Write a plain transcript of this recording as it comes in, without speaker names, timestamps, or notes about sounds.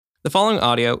The following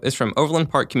audio is from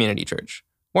Overland Park Community Church.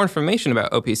 More information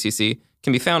about OPCC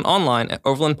can be found online at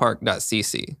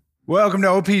overlandpark.cc. Welcome to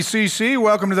OPCC.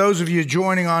 Welcome to those of you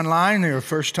joining online. They're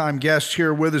first-time guests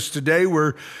here with us today.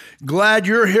 We're glad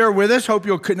you're here with us. Hope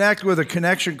you'll connect with a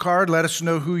connection card. Let us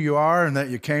know who you are and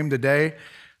that you came today.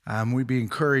 We'd be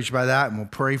encouraged by that, and we'll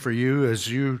pray for you as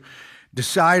you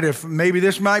decide if maybe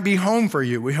this might be home for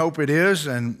you. We hope it is,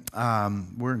 and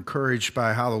we're encouraged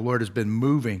by how the Lord has been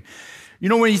moving. You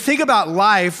know, when you think about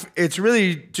life, it's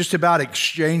really just about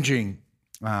exchanging.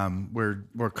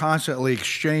 We're constantly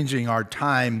exchanging our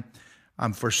time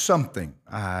for something.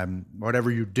 Whatever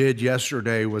you did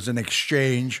yesterday was an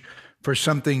exchange for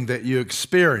something that you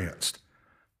experienced.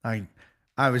 I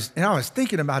was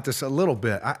thinking about this a little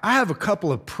bit. I have a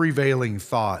couple of prevailing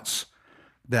thoughts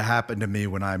that happen to me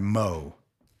when I mow.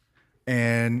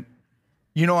 And,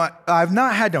 you know, I've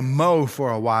not had to mow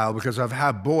for a while because I've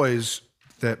had boys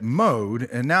that mowed,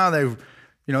 and now they're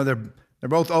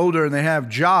both older and they have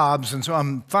jobs, and so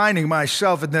I'm finding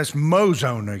myself in this mow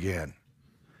zone again.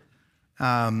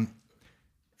 And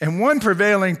one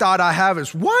prevailing thought I have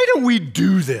is, why do we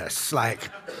do this?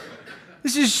 Like,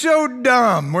 this is so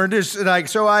dumb. We're just like,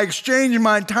 so I exchange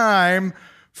my time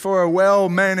for a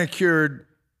well-manicured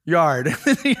yard.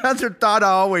 And the other thought I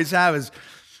always have is,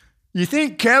 you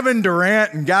think Kevin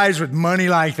Durant and guys with money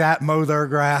like that mow their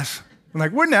grass? I'm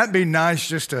like, wouldn't that be nice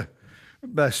just to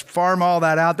farm all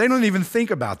that out? They don't even think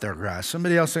about their grass.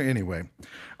 Somebody else, anyway.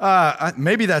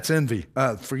 Maybe that's envy.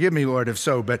 Forgive me, Lord, if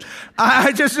so. But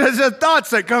I just, there's the thoughts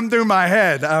that come through my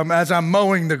head as I'm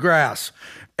mowing the grass.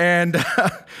 And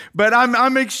but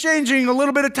I'm exchanging a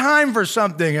little bit of time for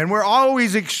something, and we're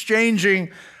always exchanging.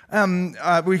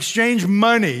 We exchange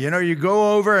money. You know, you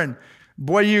go over and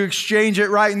boy, you exchange it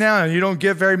right now, and you don't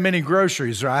get very many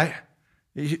groceries, right?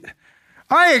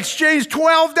 I exchanged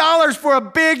 $12 for a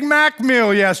Big Mac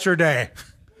meal yesterday.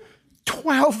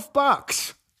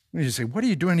 $12. You say, what are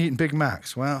you doing eating Big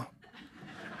Macs? Well,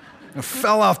 I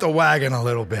fell off the wagon a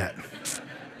little bit.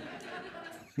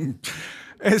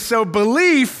 And so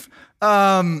belief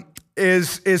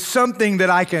is something that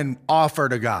I can offer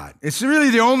to God. It's really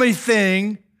the only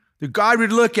thing that God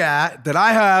would look at that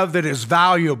I have that is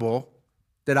valuable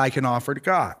that I can offer to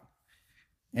God.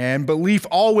 And belief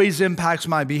always impacts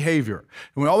my behavior.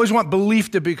 And we always want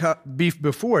belief to be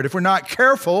before it. If we're not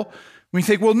careful, we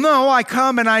think, well, no, I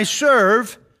come and I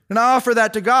serve and I offer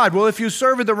that to God. Well, if you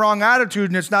serve with the wrong attitude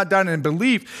and it's not done in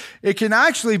belief, it can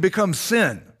actually become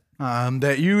sin.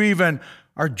 That you even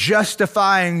are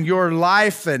justifying your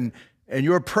life and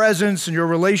your presence and your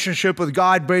relationship with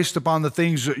God based upon the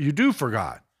things that you do for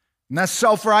God. And that's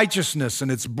self-righteousness, and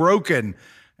it's broken.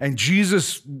 And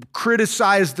Jesus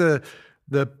criticized the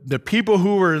people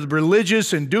who were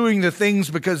religious and doing the things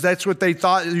because that's what they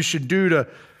thought you should do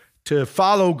to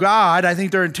follow God. I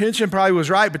think their intention probably was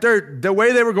right, but the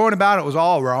way they were going about it was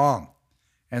all wrong.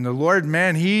 And the Lord,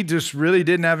 man, he just really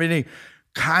didn't have any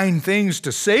kind things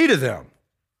to say to them.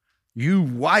 You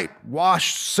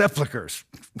whitewashed sepulchres.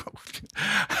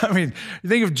 I mean, you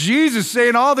think of Jesus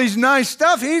saying all these nice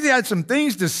stuff. He had some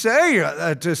things to say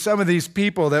to some of these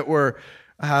people that were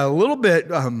a little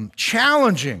bit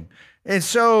challenging. And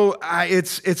so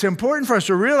it's important for us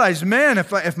to realize, man,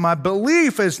 if my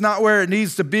belief is not where it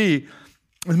needs to be,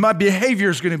 my behavior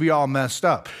is going to be all messed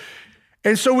up.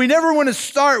 And so we never want to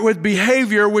start with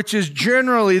behavior, which is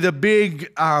generally the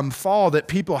big fall that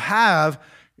people have,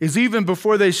 is even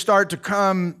before they start to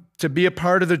come to be a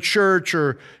part of the church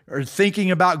or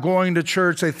thinking about going to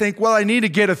church, they think, well, I need to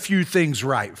get a few things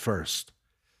right first.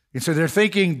 And so they're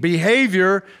thinking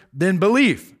behavior, then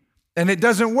belief. And it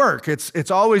doesn't work. It's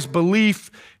always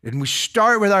belief, and we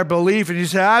start with our belief, and you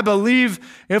say, I believe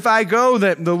if I go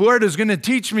that the Lord is going to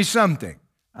teach me something.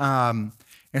 And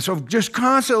so just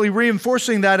constantly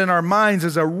reinforcing that in our minds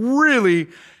is a really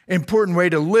important way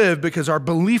to live, because our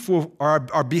belief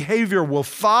our behavior will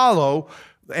follow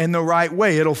in the right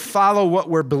way. It'll follow what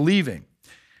we're believing.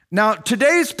 Now,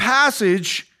 today's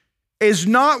passage is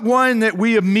not one that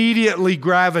we immediately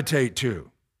gravitate to.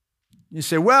 You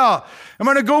say, well, I'm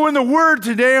going to go in the Word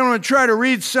today. I'm going to try to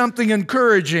read something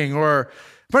encouraging, or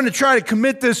I'm going to try to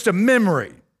commit this to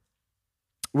memory.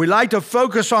 We like to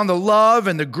focus on the love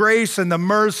and the grace and the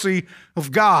mercy of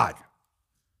God.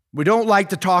 We don't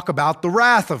like to talk about the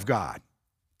wrath of God.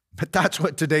 But that's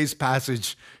what today's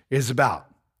passage is about.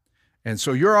 And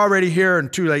so you're already here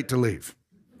and too late to leave.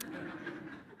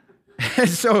 And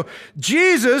so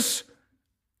Jesus,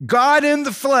 God in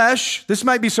the flesh, this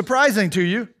might be surprising to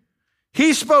you,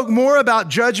 he spoke more about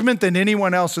judgment than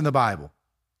anyone else in the Bible.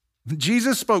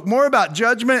 Jesus spoke more about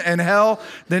judgment and hell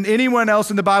than anyone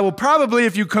else in the Bible. Probably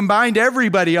if you combined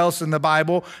everybody else in the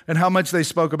Bible and how much they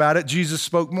spoke about it, Jesus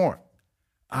spoke more.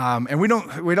 And we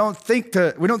don't think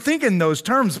in those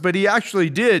terms, but he actually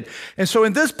did. And so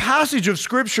in this passage of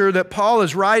scripture that Paul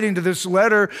is writing to this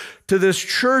letter to this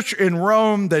church in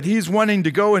Rome that he's wanting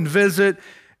to go and visit,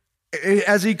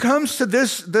 as he comes to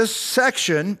this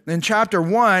section in chapter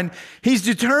 1, he's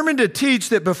determined to teach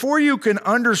that before you can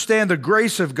understand the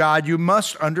grace of God, you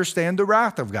must understand the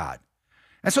wrath of God.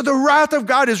 And so the wrath of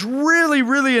God is really,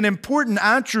 really an important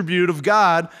attribute of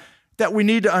God that we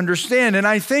need to understand. And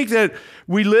I think that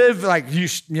we live like,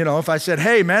 you know, if I said,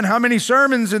 hey, man, how many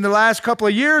sermons in the last couple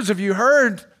of years have you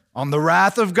heard on the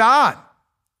wrath of God?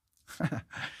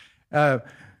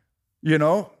 You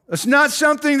know, it's not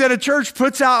something that a church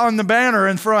puts out on the banner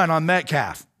in front on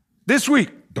Metcalf. This week,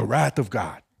 the wrath of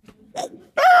God.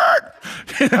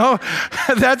 You know,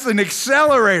 that's an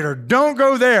accelerator. Don't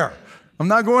go there. I'm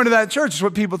not going to that church. It's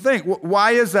what people think.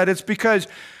 Why is that? It's because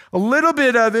a little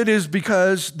bit of it is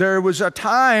because there was a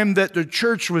time that the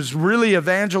church was really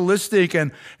evangelistic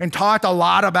and talked a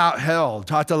lot about hell,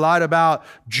 talked a lot about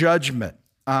judgment.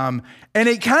 And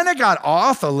it kind of got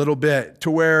off a little bit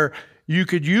to where you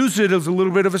could use it as a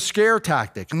little bit of a scare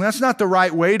tactic. And that's not the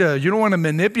right way you don't want to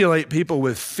manipulate people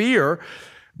with fear.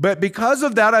 But because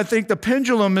of that, I think the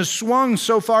pendulum has swung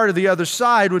so far to the other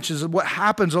side, which is what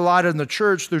happens a lot in the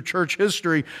church through church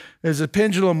history, is the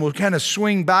pendulum will kind of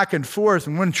swing back and forth.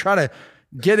 And we're going to try to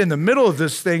get in the middle of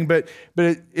this thing, but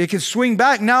it can swing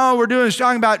back. Now all we're doing is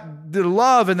talking about the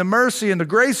love and the mercy and the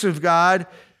grace of God.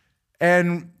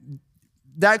 And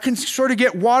that can sort of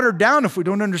get watered down if we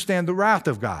don't understand the wrath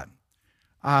of God.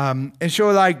 And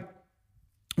so like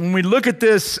when we look at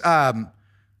this,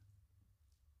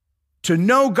 to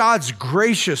know God's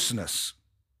graciousness,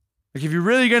 like if you're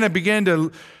really going to begin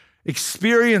to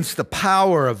experience the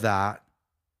power of that,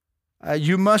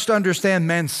 you must understand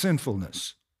man's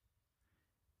sinfulness.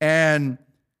 And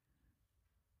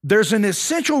there's an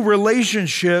essential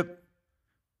relationship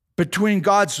between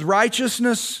God's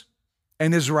righteousness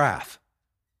and his wrath.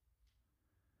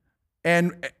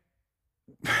 And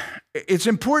it's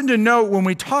important to note when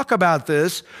we talk about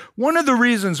this, one of the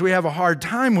reasons we have a hard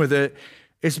time with it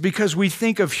is because we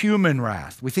think of human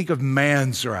wrath. We think of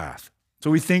man's wrath.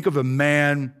 So we think of a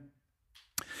man,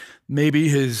 maybe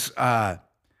his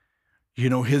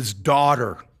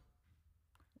daughter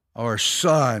or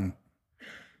son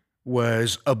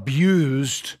was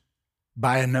abused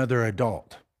by another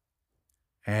adult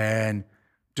and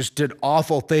just did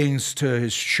awful things to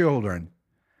his children.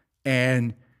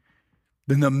 And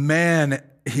then the man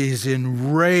is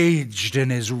enraged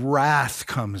and his wrath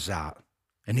comes out.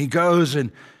 And he goes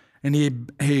and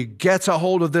he gets a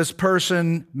hold of this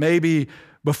person maybe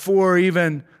before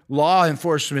even law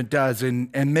enforcement does, and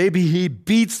maybe he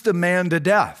beats the man to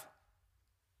death.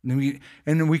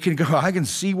 And we can go, I can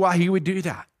see why he would do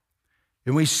that.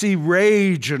 And we see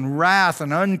rage and wrath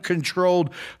and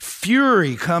uncontrolled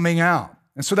fury coming out.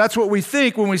 And so that's what we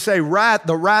think when we say wrath,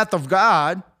 the wrath of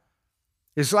God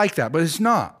is like that, but it's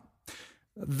not.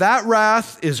 That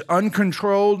wrath is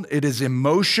uncontrolled, it is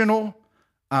emotional.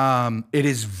 It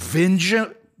is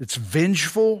vengeant. It's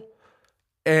vengeful,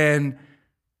 and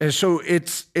so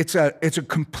it's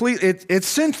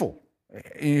sinful.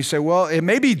 And you say, well, it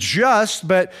may be just,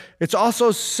 but it's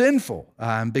also sinful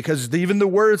because even the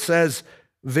word says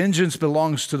vengeance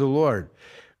belongs to the Lord.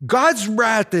 God's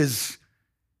wrath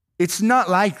it's not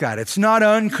like that. It's not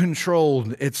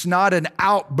uncontrolled. It's not an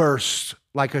outburst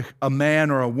like a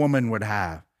man or a woman would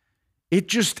have. It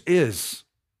just is.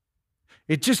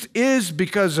 It just is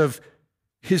because of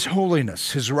his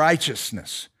holiness, his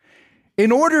righteousness.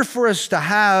 In order for us to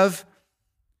have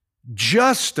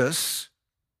justice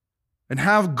and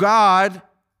have God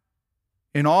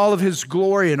in all of his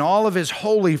glory and all of his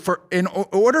holy, in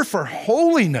order for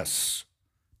holiness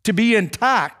to be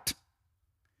intact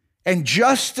and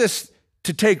justice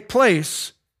to take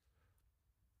place,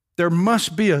 there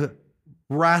must be a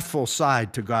wrathful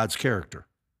side to God's character.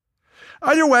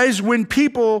 Otherwise, when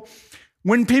people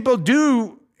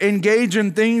do engage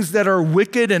in things that are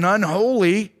wicked and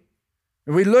unholy,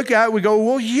 and we look at it, we go,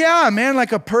 well, yeah, man,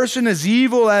 like a person as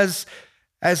evil as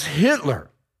Hitler.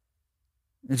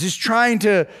 It's just trying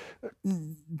to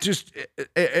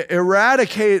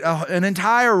eradicate an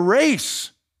entire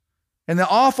race and the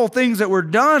awful things that were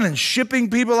done and shipping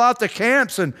people out to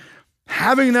camps and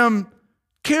having them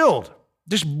killed.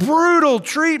 Just brutal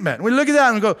treatment. We look at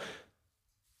that and go,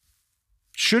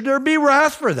 should there be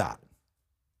wrath for that?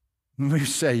 And we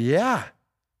say, yeah.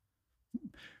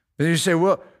 Then you say,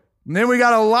 well, And then we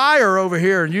got a liar over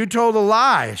here, and you told a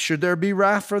lie. Should there be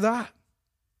wrath for that?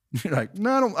 You're like,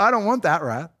 no, I don't want that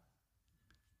wrath.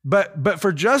 But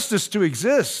for justice to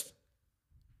exist,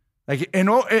 like,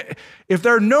 if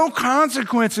there are no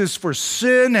consequences for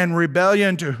sin and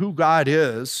rebellion to who God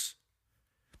is,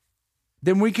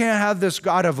 then we can't have this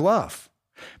God of love.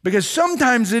 Because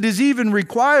sometimes it is even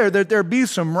required that there be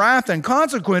some wrath and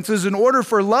consequences in order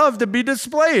for love to be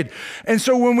displayed. And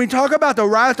so when we talk about the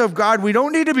wrath of God, we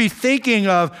don't need to be thinking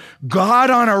of God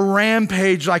on a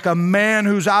rampage like a man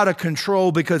who's out of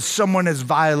control because someone has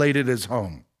violated his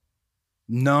home.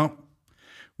 No.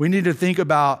 We need to think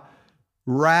about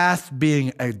wrath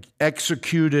being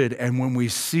executed, and when we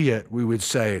see it, we would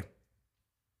say,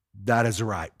 that is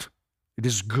right. It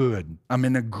is good. I'm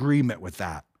in agreement with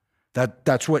that.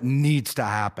 That's what needs to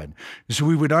happen. So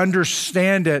we would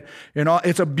understand it.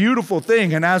 It's a beautiful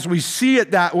thing. And as we see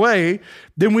it that way,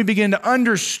 then we begin to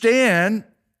understand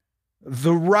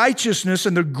the righteousness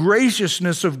and the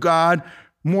graciousness of God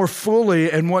more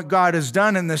fully and what God has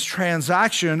done in this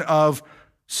transaction of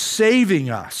saving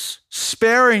us,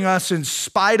 sparing us in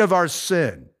spite of our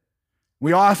sin.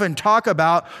 We often talk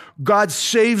about God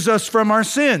saves us from our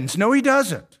sins. No, he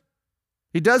doesn't.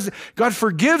 He does. God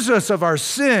forgives us of our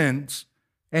sins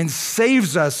and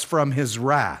saves us from his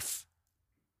wrath.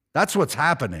 That's what's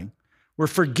happening. We're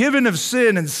forgiven of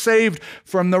sin and saved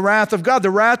from the wrath of God. The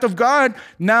wrath of God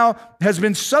now has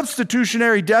been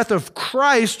substitutionary death of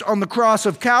Christ on the cross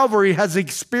of Calvary, has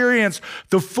experienced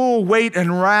the full weight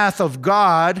and wrath of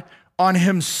God on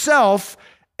himself.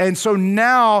 And so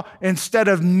now, instead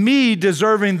of me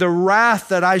deserving the wrath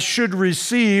that I should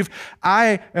receive,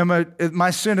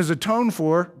 my sin is atoned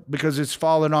for because it's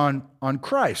fallen on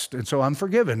Christ. And so I'm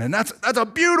forgiven. And that's a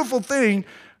beautiful thing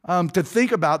to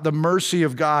think about, the mercy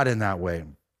of God in that way.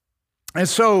 And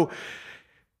so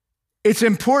it's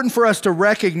important for us to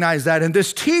recognize that. And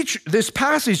this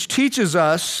passage teaches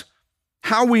us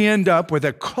how we end up with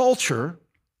a culture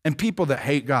and people that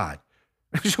hate God.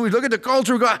 So we look at the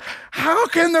culture, we go, how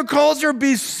can the culture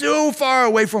be so far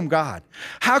away from God?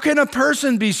 How can a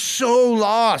person be so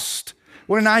lost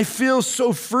when I feel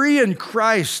so free in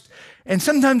Christ? And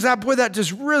sometimes that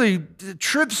just really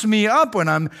trips me up when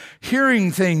I'm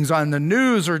hearing things on the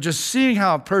news or just seeing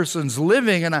how a person's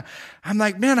living. And I'm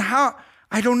like, man,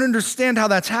 I don't understand how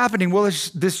that's happening. Well,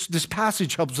 this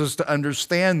passage helps us to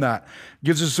understand that.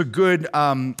 Gives us a good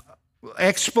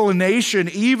explanation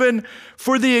even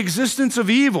for the existence of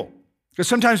evil. Because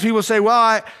sometimes people say,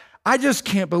 well, I just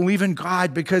can't believe in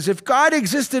God because if God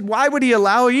existed, why would he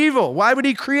allow evil? Why would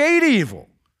he create evil?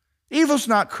 Evil's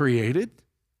not created.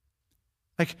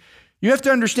 Like, you have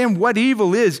to understand what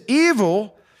evil is.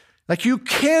 Evil, like, you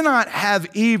cannot have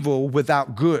evil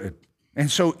without good. And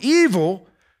so evil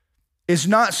is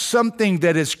not something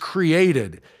that is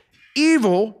created.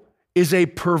 Evil is a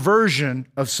perversion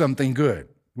of something good.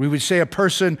 We would say a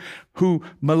person who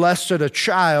molested a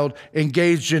child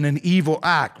engaged in an evil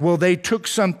act. Well, they took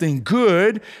something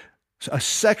good, a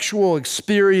sexual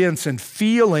experience and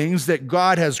feelings that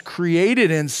God has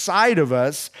created inside of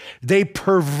us. They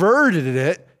perverted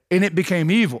it and it became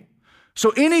evil.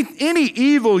 So any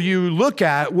evil you look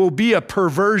at will be a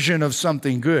perversion of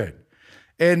something good.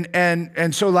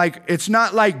 And so, like, it's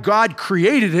not like God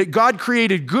created it. God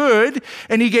created good,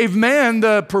 and he gave man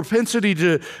the propensity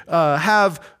to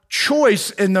have choice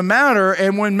in the matter.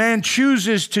 And when man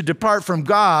chooses to depart from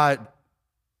God,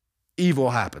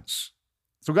 evil happens.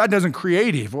 So God doesn't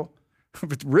create evil.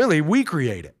 Really, we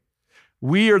create it.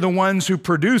 We are the ones who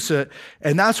produce it.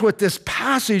 And that's what this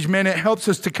passage, man, it helps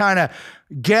us to kind of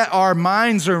get our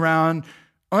minds around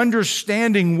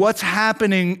understanding what's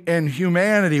happening in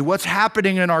humanity, what's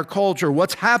happening in our culture,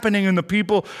 what's happening in the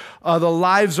people, the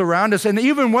lives around us, and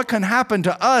even what can happen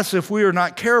to us if we are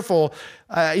not careful.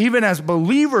 Even as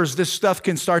believers, this stuff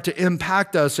can start to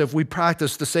impact us if we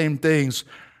practice the same things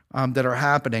that are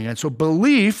happening. And so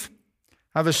belief,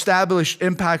 I've established,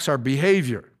 impacts our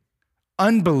behavior.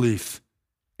 Unbelief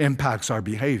impacts our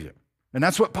behavior. And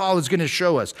that's what Paul is going to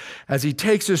show us as he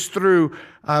takes us through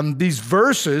these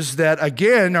verses that,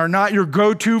 again, are not your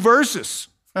go-to verses.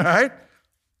 All right?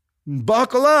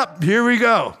 Buckle up. Here we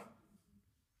go.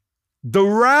 The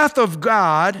wrath of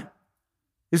God,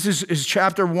 this is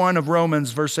chapter 1 of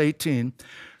Romans, verse 18.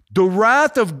 The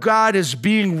wrath of God is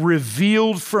being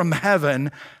revealed from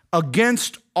heaven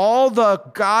against all the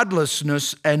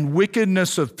godlessness and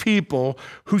wickedness of people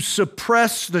who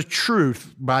suppress the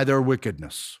truth by their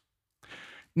wickedness.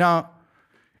 Now,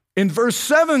 in verse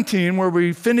 17, where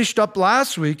we finished up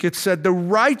last week, it said the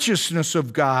righteousness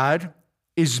of God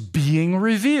is being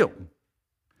revealed.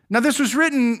 Now, this was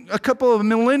written a couple of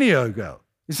millennia ago.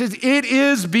 It says it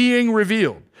is being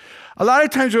revealed. A lot of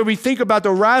times when we think about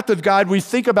the wrath of God, we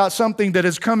think about something that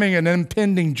is coming, an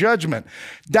impending judgment.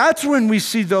 That's when we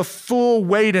see the full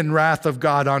weight and wrath of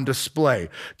God on display.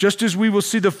 Just as we will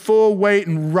see the full weight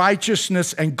and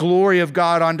righteousness and glory of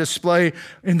God on display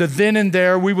in the then and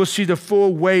there, we will see the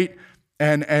full weight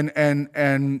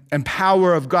and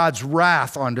power of God's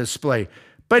wrath on display.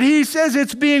 But he says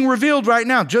it's being revealed right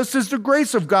now, just as the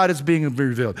grace of God is being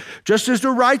revealed, just as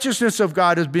the righteousness of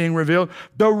God is being revealed,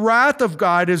 the wrath of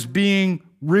God is being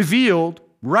revealed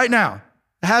right now.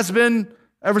 It has been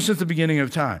ever since the beginning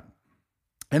of time.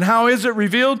 And how is it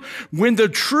revealed? When the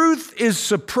truth is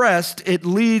suppressed, it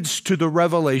leads to the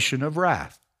revelation of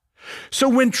wrath. So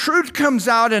when truth comes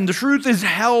out and the truth is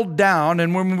held down,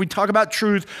 and when we talk about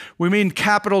truth, we mean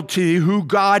capital T, who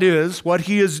God is, what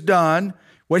he has done,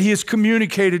 what he has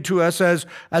communicated to us as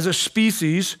a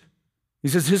species. He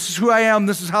says, this is who I am.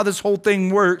 This is how this whole thing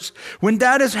works. When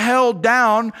that is held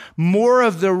down, more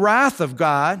of the wrath of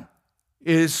God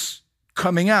is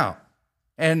coming out.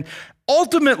 And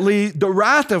ultimately, the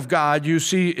wrath of God, you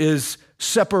see, is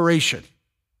separation.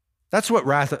 That's what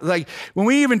wrath, like when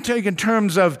we even take in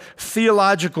terms of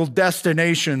theological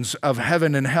destinations of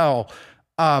heaven and hell,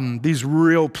 these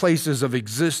real places of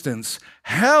existence,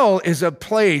 hell is a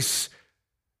place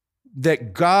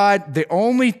that God, the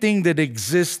only thing that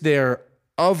exists there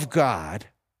of God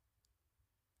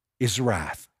is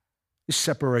wrath, is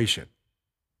separation.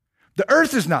 The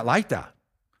earth is not like that.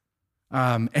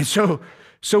 And so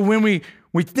when we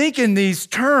think in these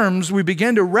terms, we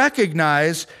begin to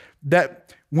recognize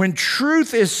that when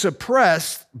truth is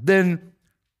suppressed, then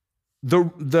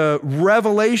the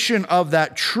revelation of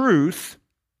that truth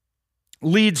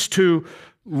leads to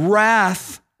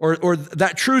wrath. Or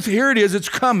that truth, here it is, it's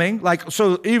coming. Like,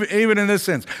 so even in this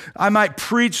sense, I might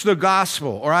preach the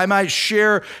gospel, or I might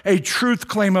share a truth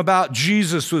claim about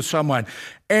Jesus with someone,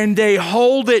 and they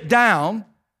hold it down.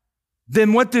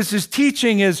 Then what this is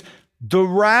teaching is the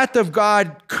wrath of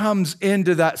God comes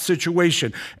into that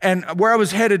situation. And where I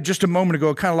was headed just a moment ago,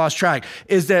 I kind of lost track,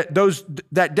 is that those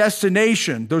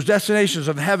destinations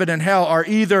of heaven and hell are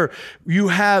either you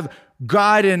have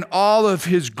God in all of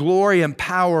his glory and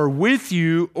power with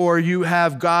you, or you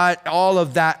have God, all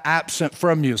of that absent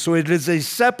from you. So it is a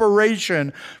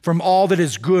separation from all that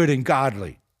is good and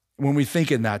godly when we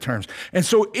think in that terms. And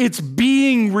so it's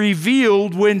being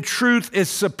revealed when truth is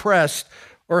suppressed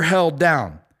or held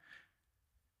down.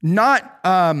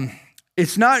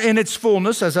 It's not in its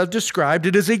fullness, as I've described.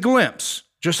 It is a glimpse,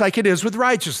 just like it is with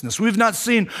righteousness. We've not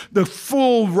seen the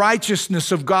full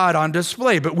righteousness of God on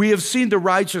display, but we have seen the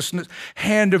righteousness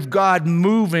hand of God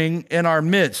moving in our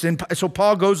midst. And so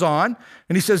Paul goes on,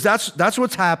 and he says that's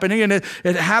what's happening, and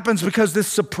it happens because this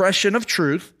suppression of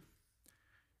truth.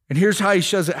 And here's how he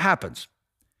says it happens.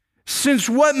 Since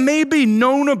what may be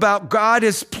known about God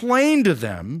is plain to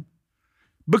them,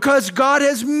 because God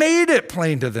has made it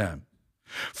plain to them.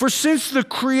 For since the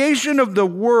creation of the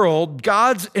world,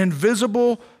 God's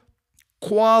invisible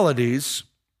qualities,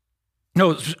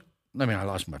 God's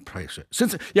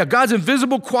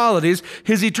invisible qualities,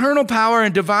 his eternal power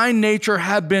and divine nature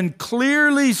have been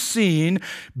clearly seen,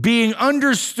 being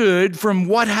understood from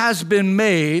what has been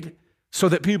made, so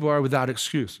that people are without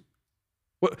excuse.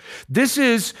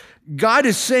 God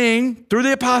is saying through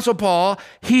the Apostle Paul,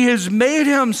 he has made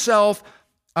himself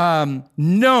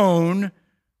known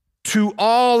to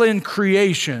all in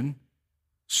creation,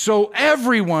 so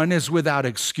everyone is without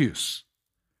excuse.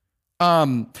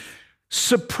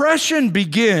 Suppression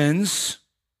begins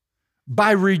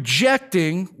by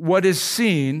rejecting what is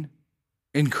seen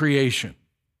in creation.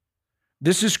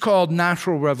 This is called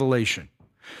natural revelation.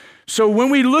 So when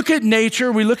we look at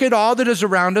nature, we look at all that is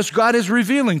around us, God is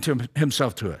revealing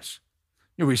himself to us.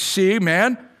 We see,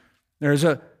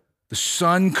 the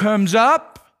sun comes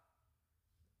up,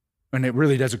 and it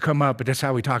really doesn't come up, but that's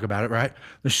how we talk about it, right?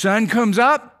 The sun comes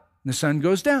up, and the sun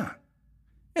goes down.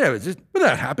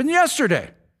 That happened yesterday.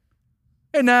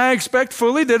 And I expect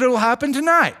fully that it'll happen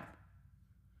tonight.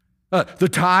 The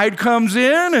tide comes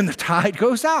in, and the tide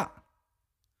goes out.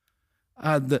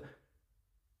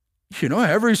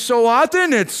 Every so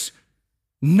often, it's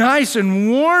nice and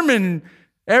warm, and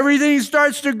everything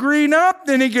starts to green up,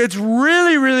 then it gets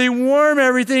really, really warm,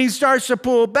 everything starts to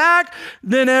pull back,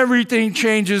 then everything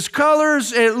changes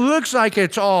colors, it looks like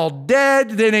it's all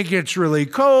dead, then it gets really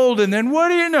cold, and then what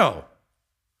do you know?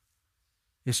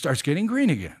 It starts getting green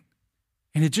again.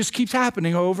 And it just keeps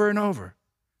happening over and over.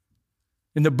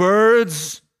 And the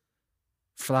birds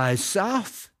fly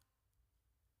south,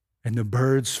 and the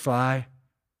birds fly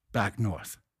back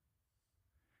north.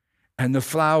 And the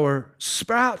flower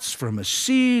sprouts from a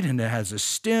seed, and it has a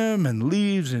stem and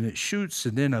leaves, and it shoots,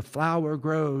 and then a flower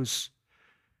grows,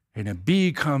 and a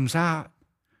bee comes out,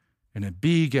 and a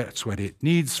bee gets what it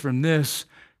needs from this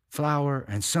flower,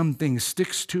 and something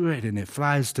sticks to it, and it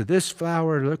flies to this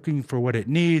flower looking for what it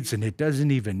needs, and it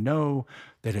doesn't even know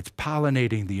that it's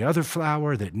pollinating the other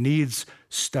flower that needs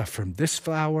stuff from this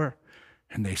flower,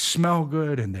 and they smell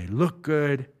good, and they look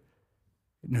good.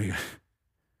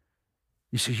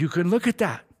 You see, you can look at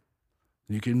that.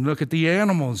 You can look at the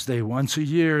animals. Once a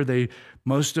year,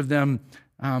 most of them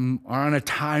are on a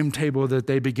timetable that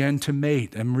they begin to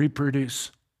mate and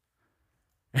reproduce.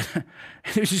 And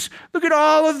you just look at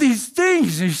all of these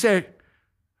things, and you say,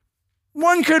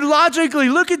 one could logically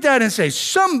look at that and say,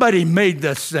 somebody made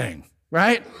this thing,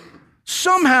 right?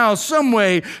 Somehow, some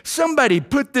way, somebody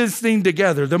put this thing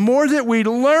together. The more that we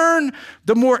learn,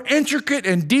 the more intricate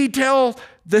and detailed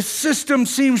the system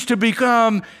seems to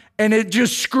become, and it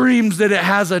just screams that it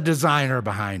has a designer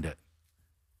behind it.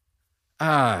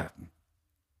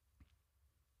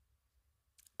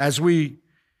 As we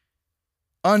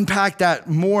unpack that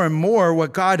more and more,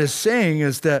 what God is saying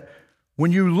is that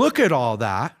when you look at all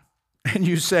that and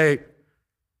you say,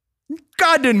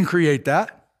 God didn't create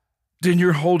that, then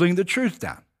you're holding the truth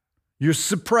down. You're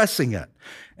suppressing it.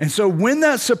 And so when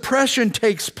that suppression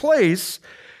takes place,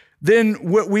 then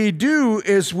what we do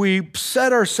is we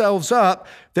set ourselves up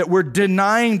that we're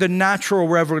denying the natural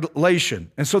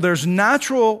revelation. And so there's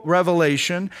natural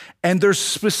revelation and there's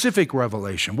specific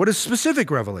revelation. What is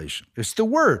specific revelation? It's the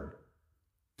Word,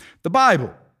 the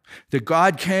Bible, that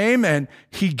God came and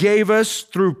He gave us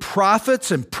through prophets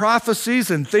and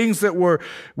prophecies and things that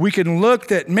we can look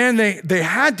that, man, there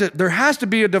has to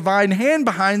be a divine hand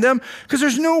behind them, because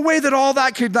there's no way that all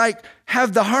that could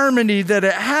have the harmony that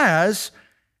it has.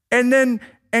 And then,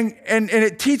 and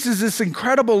it teaches this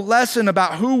incredible lesson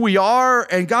about who we are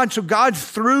and God. So God,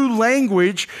 through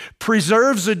language,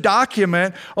 preserves a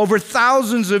document over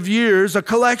thousands of years, a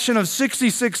collection of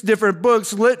 66 different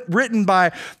books written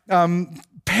by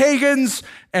pagans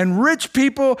and rich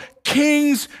people,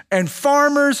 kings and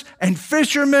farmers and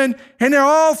fishermen, and they're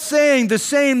all saying the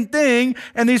same thing.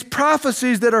 And these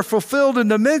prophecies that are fulfilled in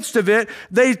the midst of it,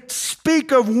 they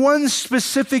speak of one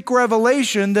specific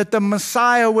revelation, that the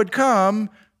Messiah would come,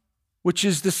 which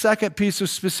is the second piece of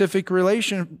specific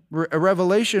revelation,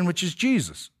 which is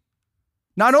Jesus.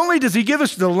 Not only does He give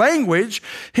us the language,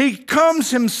 He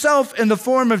comes Himself in the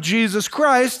form of Jesus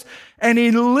Christ, and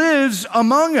He lives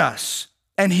among us.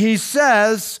 And He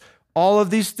says all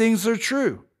of these things are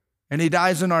true. And He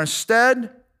dies in our stead,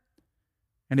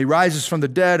 and He rises from the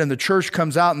dead, and the church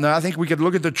comes out. And I think we could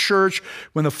look at the church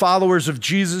when the followers of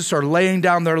Jesus are laying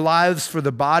down their lives for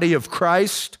the body of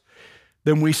Christ.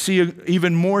 Then we see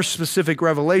even more specific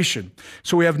revelation.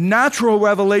 So we have natural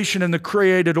revelation in the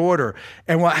created order.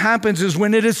 And what happens is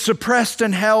when it is suppressed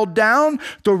and held down,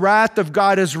 the wrath of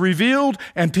God is revealed,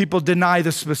 and people deny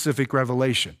the specific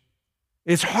revelation.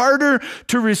 It's harder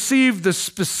to receive the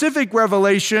specific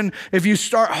revelation if you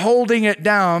start holding it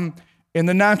down in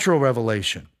the natural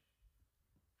revelation.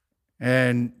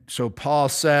 And so Paul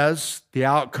says the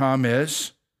outcome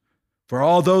is, for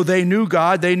although they knew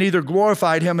God, they neither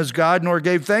glorified Him as God nor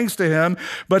gave thanks to Him,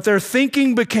 but their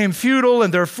thinking became futile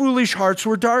and their foolish hearts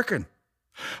were darkened.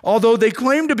 Although they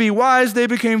claimed to be wise, they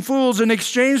became fools and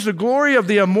exchanged the glory of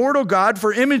the immortal God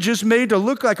for images made to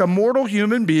look like a mortal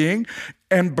human being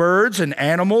and birds and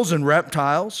animals and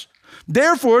reptiles.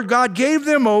 Therefore, God gave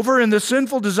them over in the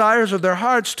sinful desires of their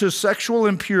hearts to sexual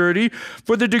impurity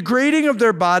for the degrading of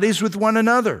their bodies with one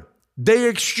another. They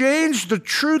exchanged the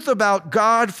truth about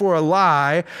God for a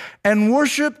lie and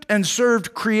worshiped and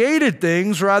served created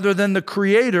things rather than the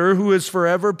Creator, who is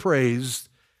forever praised.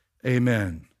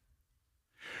 Amen.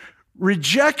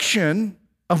 Rejection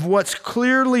of what's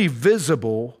clearly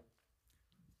visible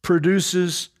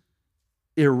produces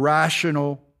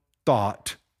irrational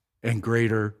thought and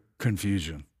greater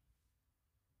confusion.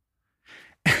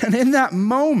 And in that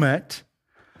moment,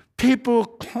 people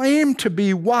claim to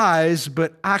be wise,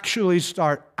 but actually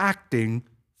start acting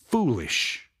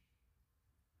foolish.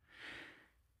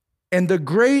 And the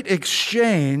great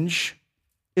exchange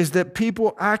is that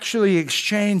people actually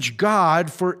exchange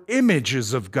God for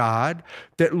images of God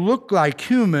that look like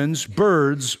humans,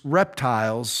 birds,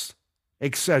 reptiles,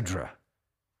 etc.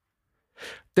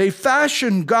 They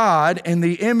fashion God in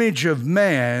the image of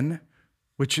man,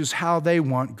 which is how they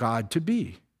want God to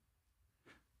be.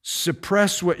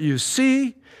 Suppress what you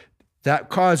see. That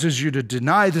causes you to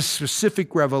deny the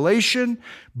specific revelation,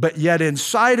 but yet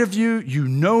inside of you, you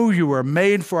know you are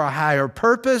made for a higher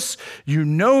purpose. You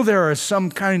know there is some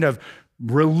kind of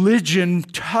religion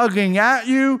tugging at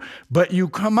you, but you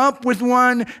come up with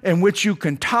one in which you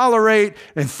can tolerate,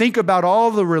 and think about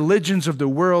all the religions of the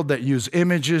world that use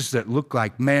images that look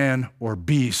like man or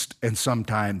beast, and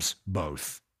sometimes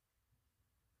both.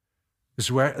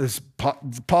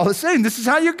 Paul is saying, this is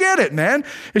how you get it, man.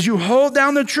 As you hold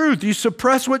down the truth, you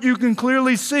suppress what you can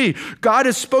clearly see. God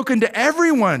has spoken to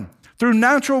everyone through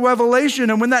natural revelation,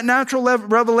 and when that natural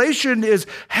revelation is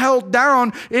held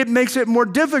down, it makes it more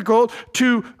difficult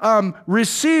to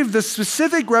receive the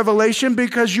specific revelation,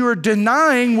 because you are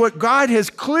denying what God has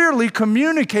clearly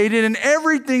communicated in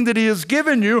everything that He has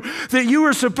given you, that you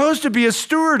are supposed to be a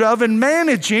steward of and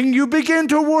managing. You begin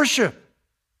to worship.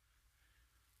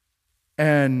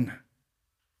 And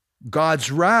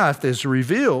God's wrath is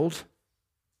revealed.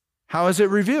 How is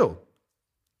it revealed?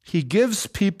 He gives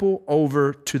people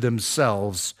over to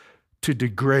themselves to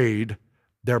degrade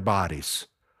their bodies.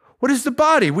 What is the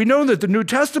body? We know that the New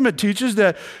Testament teaches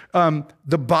that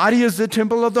the body is the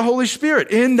temple of the Holy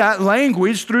Spirit. In that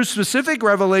language, through specific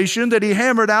revelation that He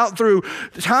hammered out through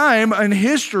time and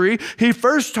history, He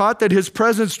first taught that His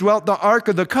presence dwelt the Ark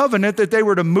of the Covenant, that they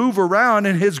were to move around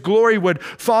and His glory would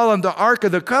fall on the Ark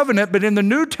of the Covenant. But in the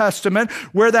New Testament,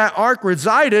 where that Ark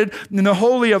resided, in the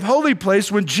Holy of Holy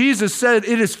place, when Jesus said,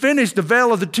 "It is finished," the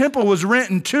veil of the temple was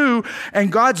rent in two,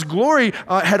 and God's glory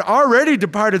had already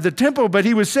departed the temple, but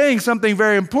He was saying something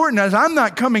very important, as I'm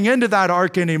not coming into that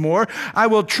ark anymore. I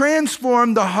will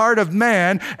transform the heart of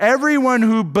man. Everyone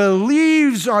who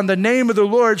believes on the name of the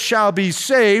Lord shall be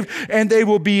saved, and they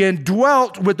will be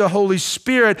indwelt with the Holy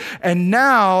Spirit. And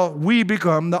now we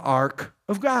become the ark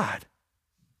of God.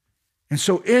 And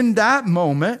so in that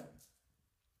moment,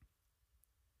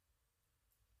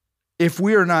 if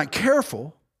we are not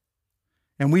careful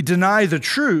and we deny the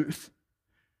truth,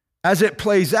 as it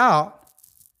plays out,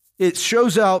 it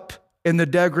shows up in the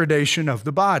degradation of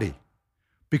the body,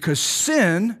 because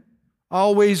sin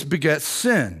always begets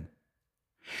sin.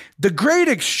 The great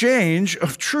exchange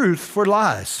of truth for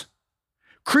lies.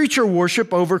 Creature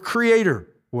worship over creator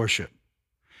worship.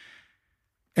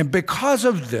 And because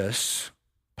of this,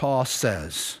 Paul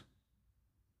says,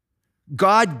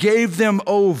 God gave them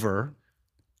over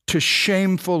to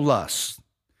shameful lusts.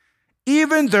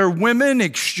 Even their women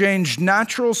exchanged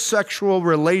natural sexual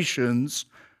relations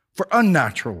for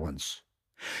unnatural ones.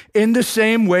 In the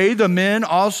same way, the men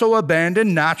also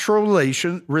abandoned natural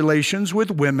relations with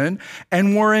women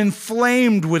and were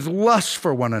inflamed with lust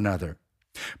for one another.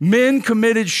 Men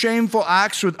committed shameful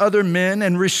acts with other men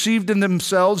and received in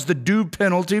themselves the due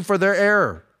penalty for their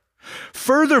error.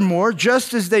 Furthermore,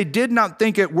 just as they did not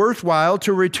think it worthwhile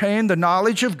to retain the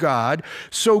knowledge of God,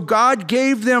 so God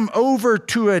gave them over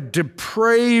to a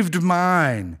depraved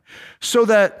mind, so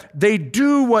that they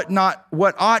do what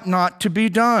ought not to be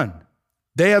done.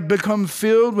 They have become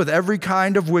filled with every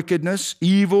kind of wickedness,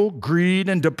 evil, greed,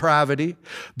 and depravity.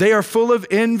 They are full of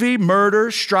envy,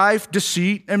 murder, strife,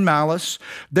 deceit, and malice.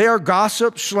 They are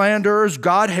gossips, slanderers,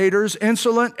 God-haters,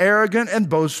 insolent, arrogant, and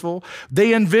boastful.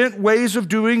 They invent ways of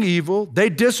doing evil. They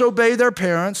disobey their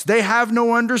parents. They have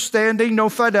no understanding, no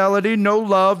fidelity, no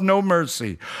love, no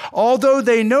mercy. Although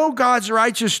they know God's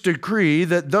righteous decree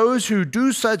that those who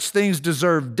do such things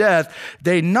deserve death,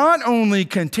 they not only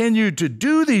continue to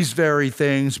do these very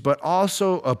things, but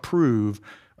also approve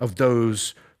of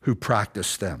those who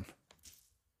practice them.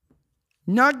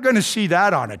 Not going to see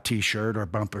that on a t-shirt or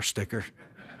bumper sticker.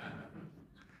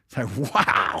 It's like,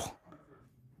 wow.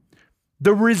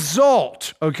 The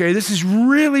result, okay, this is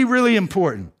really, really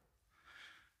important.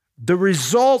 The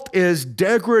result is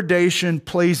degradation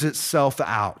plays itself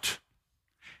out,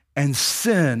 and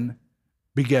sin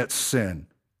begets sin.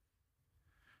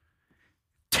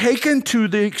 Taken to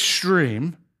the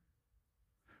extreme,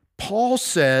 Paul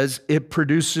says it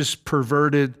produces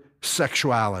perverted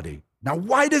sexuality. Now,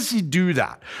 why does he do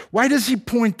that? Why does he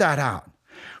point that out?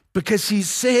 Because he's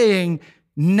saying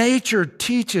nature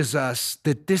teaches us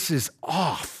that this is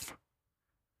off.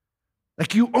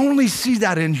 Like, you only see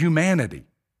that in humanity.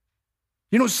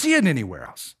 You don't see it anywhere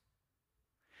else.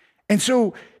 And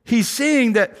so he's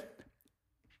saying that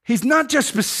he's not just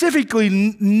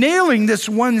specifically nailing this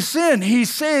one sin.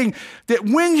 He's saying that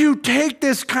when you take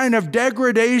this kind of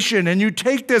degradation and you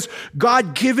take this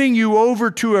God giving you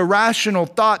over to irrational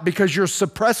thought because you're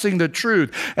suppressing the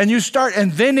truth, and you start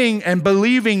inventing and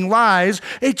believing lies,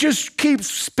 it just keeps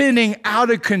spinning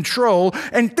out of control.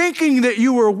 And thinking that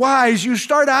you were wise, you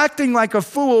start acting like a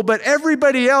fool, but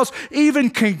everybody else even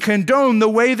can condone the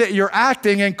way that you're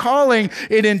acting and calling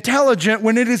it intelligent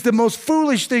when it is the most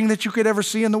foolish thing that you could ever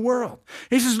see in the world.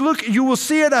 He says, look, you will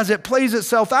see it as it plays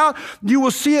itself out. You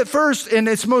will see it first in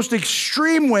its most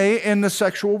extreme way in the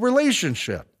sexual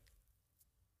relationship.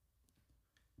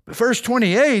 Verse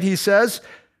 28, he says,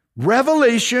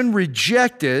 revelation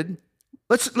rejected.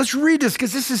 Let's read this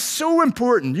because this is so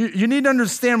important. You need to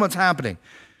understand what's happening.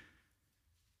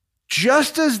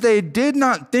 Just as they did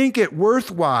not think it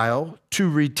worthwhile to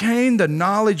retain the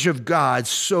knowledge of God,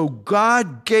 so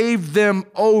God gave them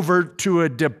over to a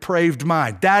depraved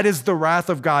mind. That is the wrath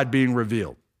of God being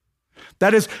revealed.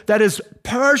 That is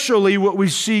partially what we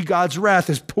see God's wrath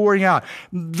is pouring out.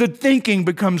 The thinking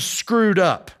becomes screwed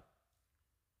up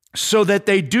so that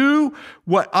they do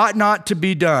what ought not to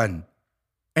be done.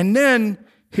 And then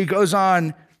he goes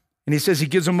on and he says he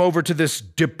gives them over to this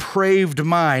depraved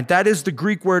mind. That is the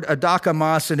Greek word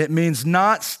adokamos, and it means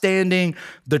not standing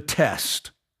the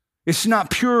test. It's not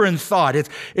pure in thought.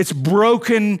 It's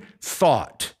broken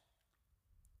thought.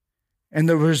 And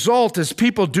the result is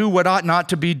people do what ought not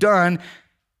to be done,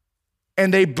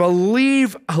 and they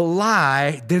believe a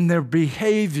lie, then their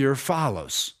behavior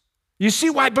follows. You see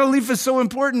why belief is so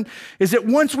important? Is that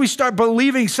once we start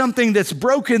believing something that's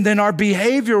broken, then our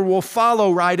behavior will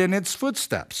follow right in its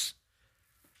footsteps.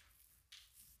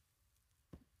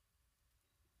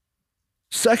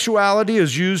 Sexuality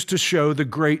is used to show the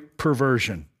great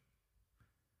perversion,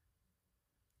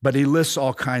 but he lists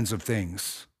all kinds of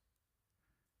things.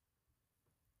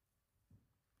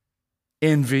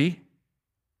 Envy,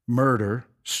 murder,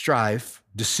 strife,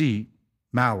 deceit,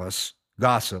 malice,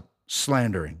 gossip,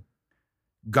 slandering,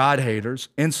 God-haters,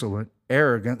 insolent,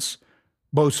 arrogance,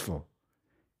 boastful,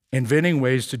 inventing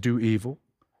ways to do evil,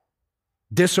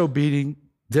 disobeying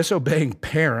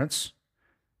parents.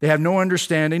 They have no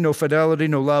understanding, no fidelity,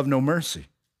 no love, no mercy.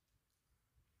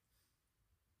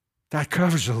 That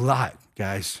covers a lot,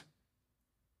 guys.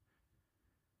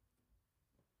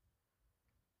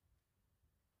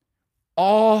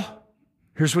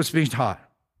 Here's what's being taught.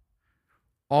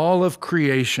 All of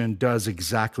creation does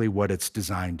exactly what it's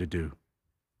designed to do.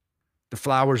 The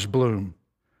flowers bloom,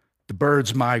 the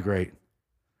birds migrate,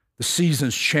 the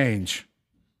seasons change,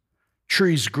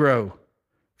 trees grow,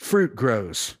 fruit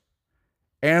grows,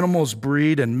 animals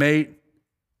breed and mate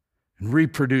and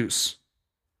reproduce,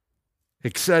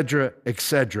 etc.,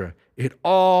 etc. It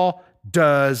all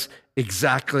does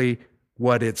exactly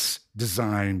what it's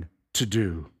designed to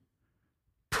do.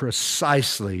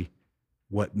 Precisely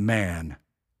what man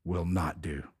will not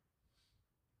do.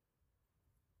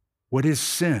 What is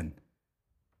sin?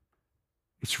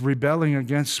 It's rebelling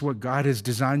against what God has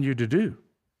designed you to do.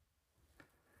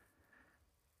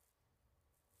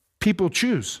 People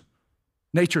choose.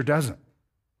 Nature doesn't.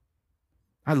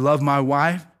 I love my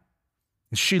wife,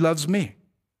 and she loves me.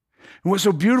 And what's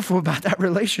so beautiful about that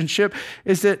relationship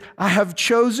is that I have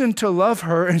chosen to love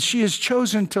her, and she has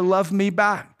chosen to love me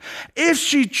back. If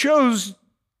she chose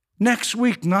next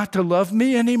week not to love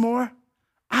me anymore,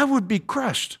 I would be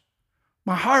crushed.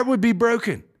 My heart would be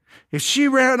broken. If she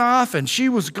ran off and she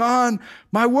was gone,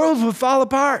 my world would fall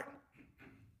apart.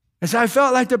 As I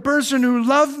felt like the person who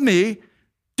loved me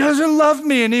doesn't love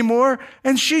me anymore,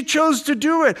 and she chose to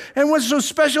do it. And what's so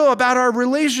special about our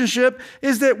relationship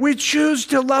is that we choose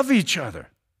to love each other.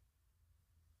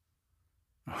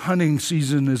 Hunting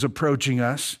season is approaching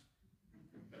us.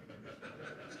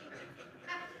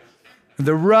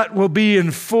 The rut will be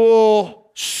in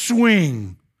full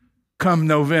swing come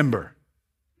November.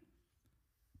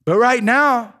 But right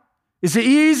now is the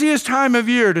easiest time of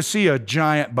year to see a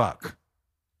giant buck,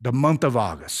 the month of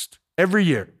August, every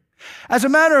year. As a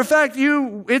matter of fact,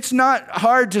 it's not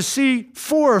hard to see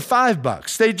 4 or 5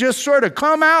 bucks. They just sort of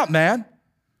come out, man.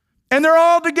 And they're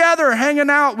all together hanging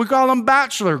out. We call them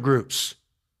bachelor groups.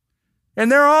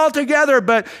 And they're all together,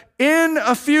 but in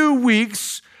a few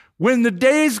weeks, when the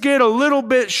days get a little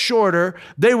bit shorter,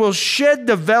 they will shed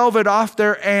the velvet off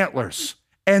their antlers.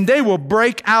 And they will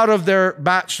break out of their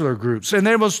bachelor groups. And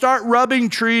they will start rubbing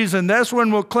trees. And this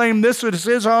one will claim this is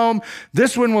his home.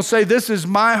 This one will say this is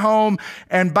my home.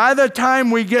 And by the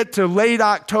time we get to late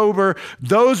October,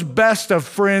 those best of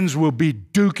friends will be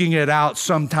duking it out,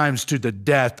 sometimes to the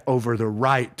death, over the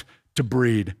right to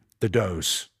breed the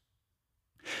does.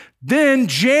 Then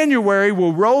January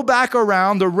will roll back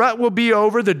around. The rut will be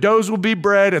over. The does will be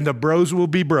bred. And the bros will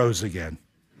be bros again.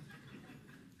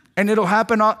 And it'll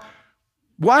happen all...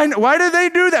 Why do they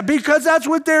do that? Because that's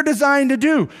what they're designed to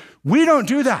do. We don't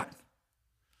do that.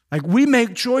 Like, we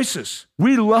make choices.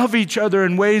 We love each other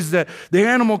in ways that the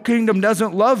animal kingdom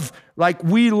doesn't love like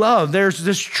we love. There's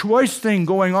this choice thing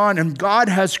going on, and God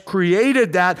has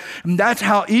created that, and that's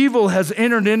how evil has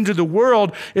entered into the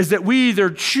world, is that we either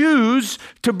choose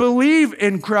to believe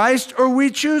in Christ or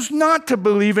we choose not to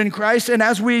believe in Christ. And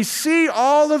as we see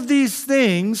all of these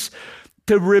things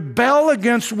to rebel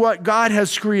against what God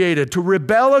has created, to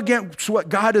rebel against what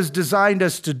God has designed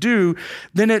us to do,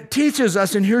 then it teaches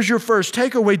us, and here's your first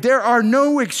takeaway, there are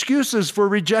no excuses for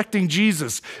rejecting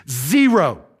Jesus.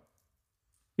 Zero.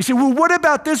 You say, well, what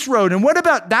about this road? And what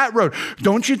about that road?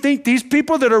 Don't you think these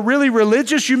people that are really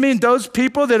religious, you mean those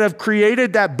people that have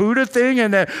created that Buddha thing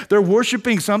and that they're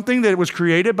worshiping something that was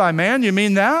created by man? You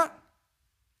mean that?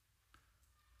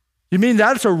 You mean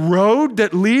that's a road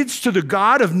that leads to the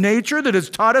God of nature that has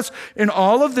taught us in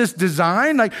all of this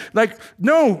design?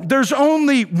 No, there's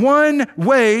only one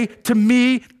way to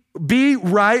be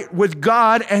right with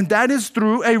God, and that is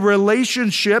through a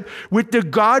relationship with the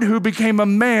God who became a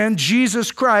man,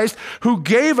 Jesus Christ, who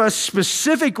gave us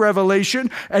specific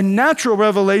revelation and natural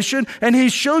revelation, and he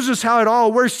shows us how it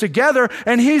all works together,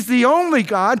 and he's the only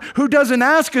God who doesn't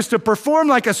ask us to perform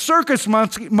like a circus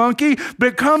monkey,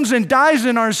 but comes and dies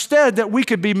in our stead that we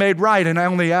could be made right, and I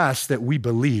only ask that we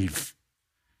believe,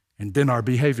 and then our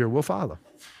behavior will follow.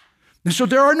 And so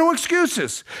there are no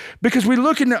excuses, because we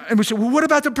look and we say, well, what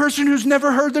about the person who's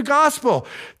never heard the gospel?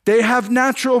 They have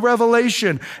natural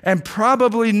revelation and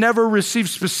probably never received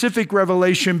specific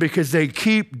revelation because they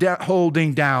keep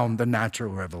holding down the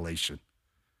natural revelation.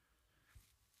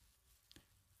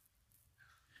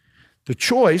 The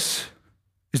choice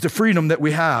is the freedom that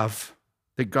we have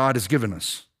that God has given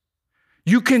us.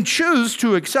 You can choose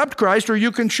to accept Christ or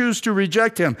you can choose to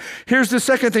reject him. Here's the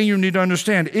second thing you need to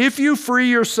understand. If you free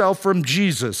yourself from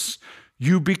Jesus,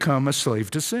 you become a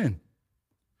slave to sin.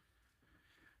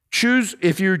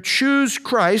 If you choose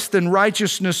Christ, then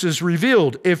righteousness is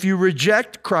revealed. If you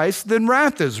reject Christ, then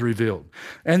wrath is revealed.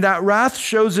 And that wrath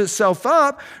shows itself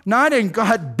up, not in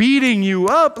God beating you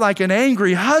up like an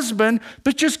angry husband,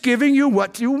 but just giving you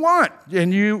what you want.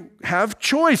 And you have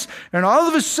choice. And all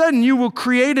of a sudden, you will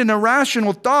create an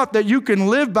irrational thought that you can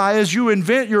live by as you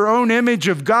invent your own image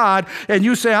of God. And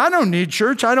you say, I don't need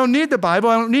church. I don't need the Bible.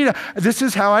 I don't need it. This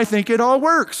is how I think it all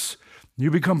works. You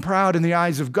become proud in the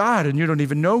eyes of God, and you don't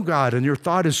even know God, and your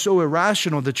thought is so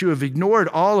irrational that you have ignored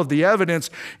all of the evidence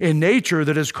in nature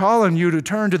that is calling you to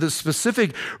turn to the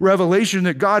specific revelation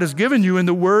that God has given you in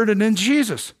the Word and in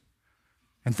Jesus.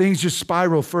 And things just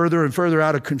spiral further and further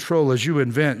out of control as you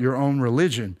invent your own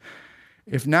religion.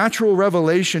 If natural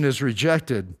revelation is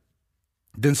rejected,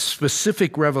 then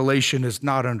specific revelation is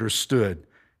not understood.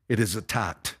 It is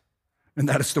attacked. And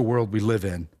that is the world we live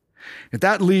in. And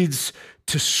that leads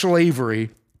to slavery,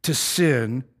 to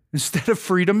sin, instead of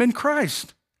freedom in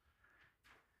Christ.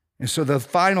 And so the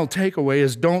final takeaway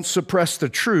is don't suppress the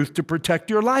truth to protect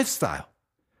your lifestyle.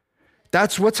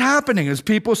 That's what's happening, is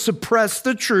people suppress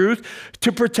the truth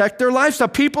to protect their lifestyle.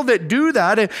 People that do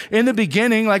that in the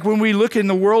beginning, like when we look in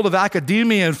the world of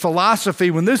academia and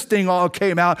philosophy, when this thing all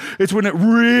came out, it's when it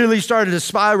really started to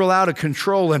spiral out of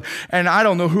control. And I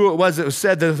don't know who it was that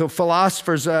said that the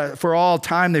philosophers for all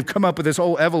time, they've come up with this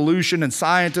whole evolution and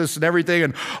scientists and everything,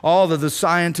 and all of the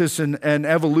scientists and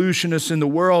evolutionists in the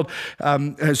world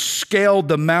has scaled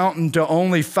the mountain to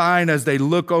only find, as they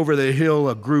look over the hill,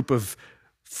 a group of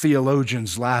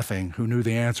theologians laughing who knew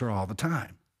the answer all the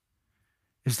time.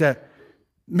 Is that,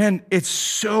 man, it's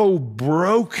so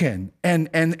broken and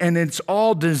it's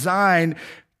all designed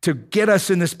to get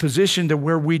us in this position to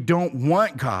where we don't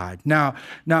want God. Now,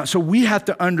 so we have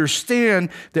to understand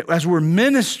that as we're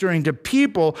ministering to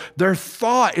people, their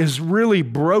thought is really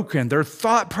broken. Their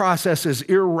thought process is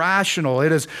irrational.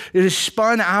 It is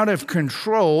spun out of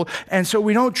control. And so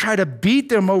we don't try to beat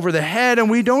them over the head, and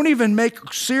we don't even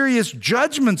make serious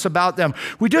judgments about them.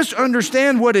 We just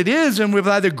understand what it is, and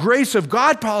by the grace of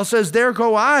God, Paul says, there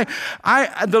go I.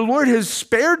 The Lord has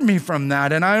spared me from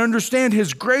that, and I understand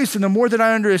his grace, and the more that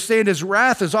I understand his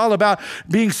wrath is all about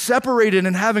being separated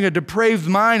and having a depraved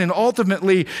mind. And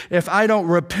ultimately, if I don't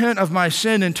repent of my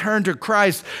sin and turn to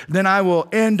Christ, then I will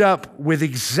end up with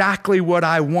exactly what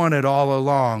I wanted all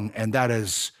along, and that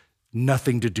is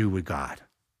nothing to do with God.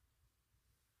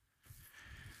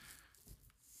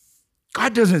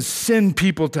 God doesn't send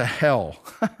people to hell.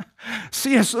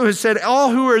 C.S. Lewis said,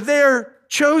 all who are there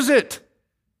chose it.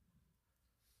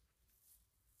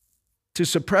 To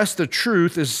suppress the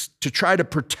truth is to try to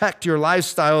protect your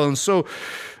lifestyle. And so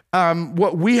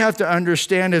what we have to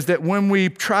understand is that when we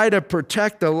try to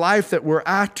protect the life that we're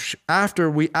after,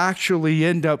 we actually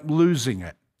end up losing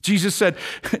it. Jesus said,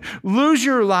 lose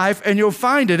your life and you'll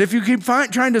find it. If you keep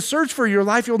trying to search for your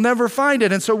life, you'll never find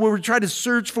it. And so we're trying to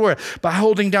search for it by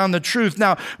holding down the truth.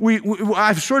 Now,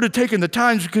 I've sort of taken the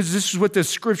time, because this is what this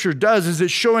scripture does, is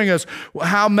it's showing us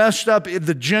how messed up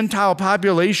the Gentile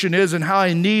population is and how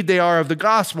in need they are of the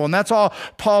gospel. And that's all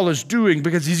Paul is doing,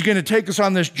 because he's going to take us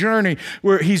on this journey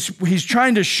where he's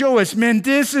trying to show us, man,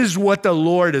 this is what the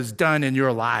Lord has done in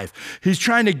your life. He's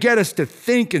trying to get us to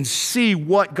think and see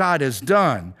what God has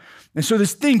done. And so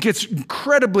this thing gets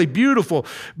incredibly beautiful.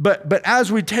 But as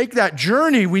we take that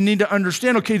journey, we need to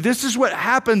understand, okay, this is what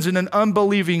happens in an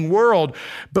unbelieving world.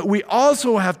 But we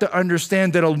also have to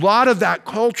understand that a lot of that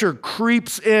culture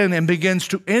creeps in and begins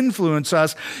to influence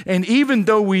us. And even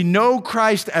though we know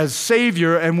Christ as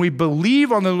Savior and we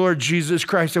believe on the Lord Jesus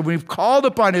Christ and we've called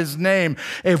upon his name,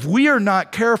 if we are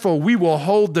not careful, we will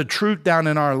hold the truth down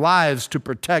in our lives to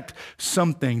protect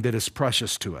something that is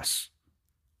precious to us.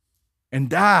 And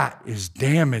that is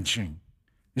damaging.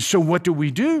 And so what do?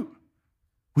 We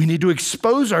need to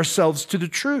expose ourselves to the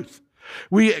truth.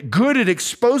 We're good at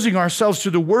exposing ourselves to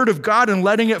the Word of God and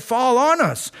letting it fall on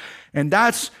us. And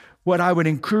that's what I would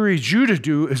encourage you to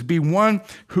do, is be one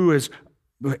who is,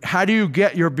 how do you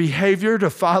get your behavior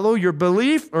to follow your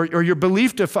belief, or your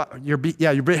belief to your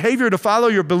behavior to follow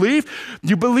your belief?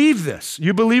 You believe this.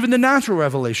 You believe in the natural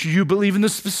revelation. You believe in the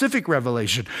specific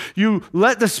revelation. You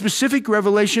let the specific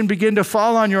revelation begin to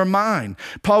fall on your mind.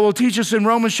 Paul will teach us in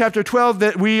Romans chapter 12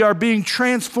 that we are being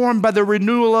transformed by the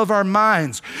renewal of our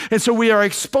minds. And so we are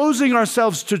exposing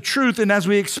ourselves to truth. And as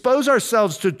we expose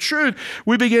ourselves to truth,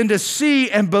 we begin to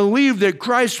see and believe that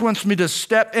Christ wants me to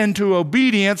step into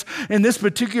obedience in this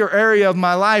particular area of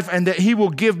my life, and that he will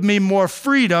give me more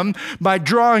freedom by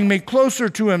drawing me closer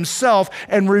to himself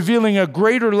and revealing a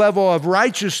greater level of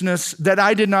righteousness that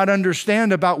I did not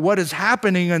understand about what is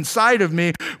happening inside of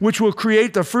me, which will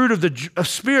create the fruit of the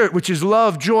Spirit, which is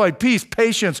love, joy, peace,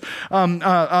 patience,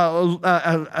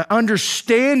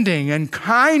 understanding, and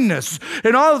kindness.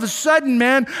 And all of a sudden,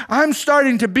 man, I'm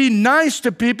starting to be nice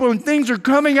to people, and things are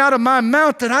coming out of my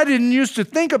mouth that I didn't used to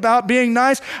think about being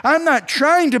nice. I'm not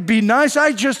trying to be nice.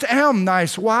 I just am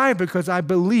nice. Why? Because I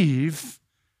believe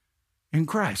in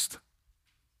Christ.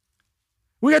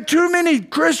 We got too many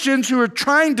Christians who are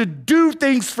trying to do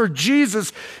things for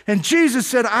Jesus, and Jesus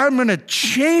said, I'm going to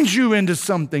change you into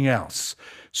something else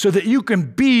so that you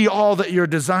can be all that you're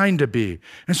designed to be.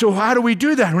 And so how do we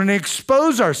do that? We're going to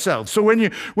expose ourselves. So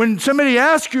when somebody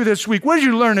asks you this week, what did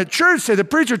you learn at church? Say, the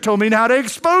preacher told me how to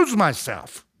expose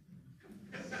myself.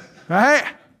 Right?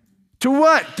 To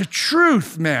what? The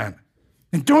truth, man.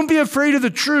 And don't be afraid of the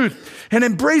truth, and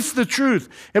embrace the truth.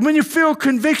 And when you feel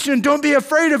conviction, don't be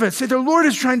afraid of it. Say, the Lord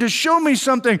is trying to show me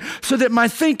something so that my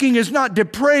thinking is not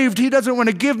depraved. He doesn't want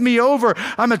to give me over.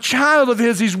 I'm a child of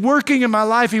his. He's working in my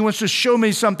life. He wants to show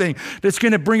me something that's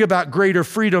going to bring about greater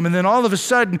freedom. And then all of a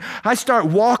sudden, I start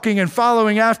walking and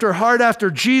following hard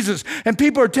after Jesus. And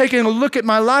people are taking a look at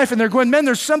my life and they're going, man,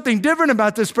 there's something different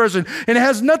about this person. And it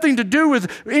has nothing to do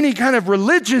with any kind of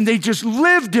religion. They just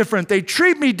live different. They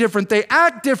treat me different. They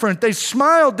act different. They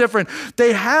smile different.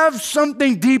 They have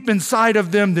something deep inside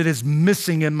of them that is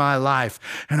missing in my life.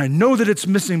 And I know that it's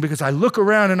missing because I look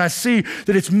around and I see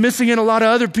that it's missing in a lot of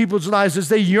other people's lives as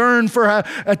they yearn for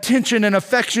attention and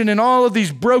affection in all of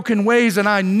these broken ways. And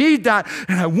I need that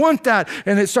and I want that.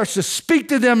 And it starts to speak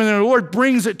to them, and the Lord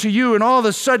brings it to you. And all of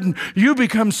a sudden you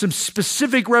become some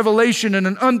specific revelation in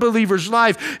an unbeliever's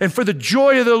life. And for the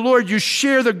joy of the Lord, you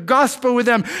share the gospel with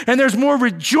them. And there's more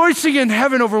rejoicing in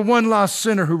heaven over one lost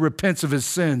sinner who repents of his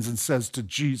sins and says to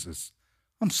Jesus,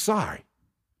 I'm sorry.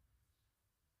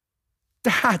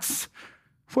 That's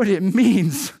what it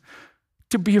means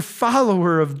to be a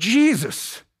follower of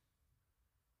Jesus.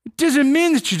 It doesn't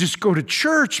mean that you just go to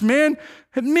church, man.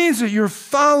 It means that you're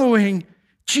following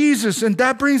Jesus. And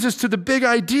that brings us to the big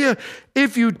idea.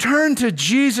 If you turn to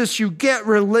Jesus, you get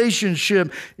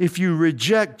relationship. If you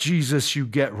reject Jesus, you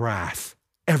get wrath.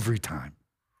 Every time.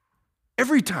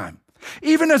 Every time.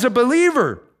 Even as a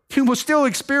believer, you will still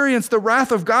experience the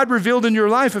wrath of God revealed in your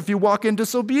life if you walk in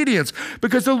disobedience,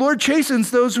 because the Lord chastens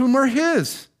those whom are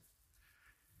his.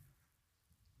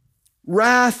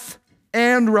 Wrath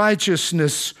and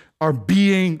righteousness are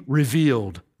being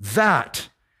revealed. That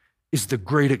is the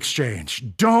great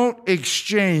exchange. Don't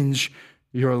exchange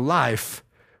your life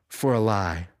for a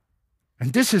lie.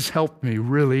 And this has helped me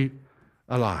really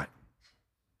a lot.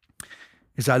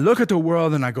 As I look at the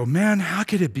world and I go, man, how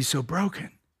could it be so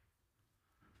broken?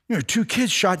 You know, 2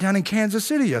 kids shot down in Kansas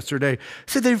City yesterday.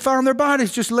 Said they found their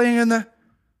bodies just laying in the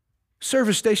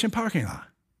service station parking lot.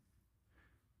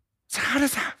 So how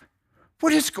does that,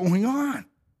 what is going on?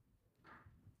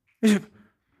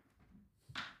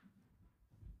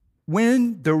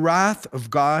 when the wrath of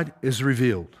God is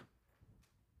revealed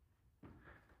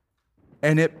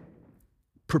and it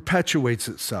perpetuates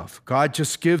itself, God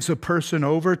just gives a person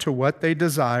over to what they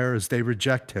desire as they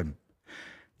reject him,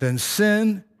 then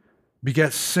sin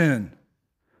begets sin.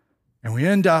 And we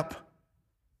end up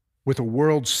with a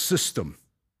world system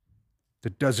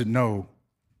that doesn't know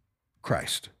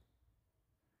Christ.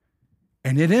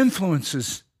 And it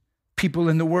influences people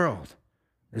in the world.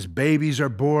 As babies are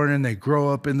born and they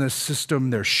grow up in this system,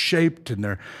 they're shaped and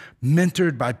they're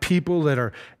mentored by people that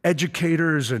are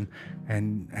educators and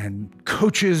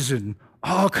coaches and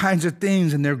all kinds of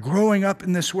things, and they're growing up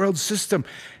in this world system.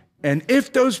 And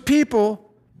if those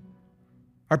people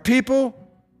are people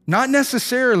not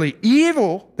necessarily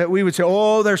evil, that we would say,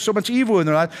 oh, there's so much evil in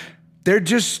their life, they're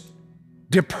just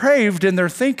depraved in their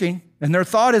thinking and their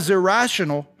thought is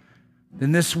irrational,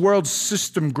 then this world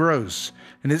system grows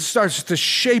and it starts to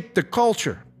shape the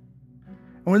culture.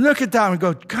 And we look at that and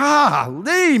go,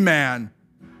 golly, man,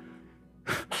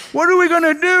 what are we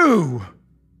going to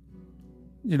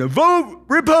do? Vote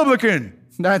Republican.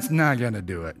 That's not going to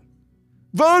do it.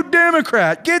 Vote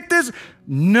Democrat. Get this.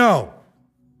 No.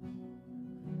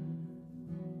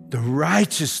 The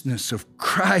righteousness of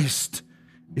Christ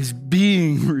is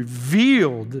being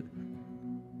revealed.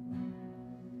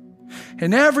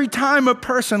 And every time a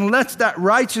person lets that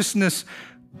righteousness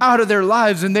out of their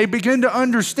lives and they begin to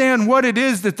understand what it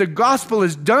is that the gospel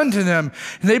has done to them,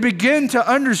 and they begin to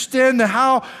understand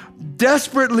how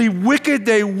desperately wicked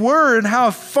they were and how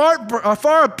far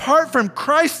apart from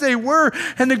Christ they were,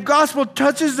 and the gospel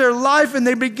touches their life and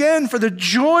they begin, for the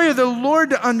joy of the Lord,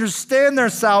 to understand their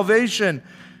salvation.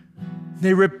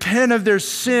 They repent of their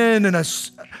sin, and a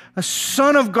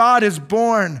Son of God is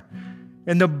born,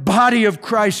 and the body of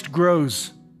Christ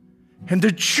grows. And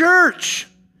the church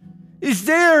is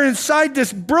there inside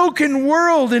this broken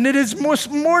world, and it is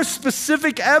more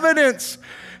specific evidence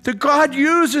that God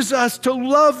uses us to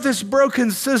love this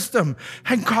broken system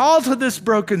and call to this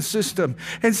broken system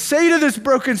and say to this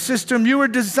broken system, you were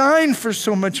designed for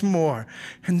so much more.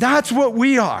 And that's what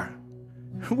we are.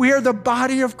 We are the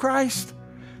body of Christ,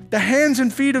 the hands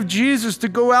and feet of Jesus, to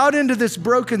go out into this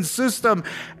broken system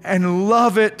and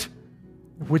love it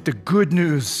with the good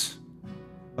news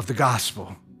of the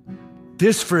gospel.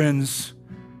 This, friends,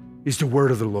 is the word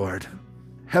of the Lord.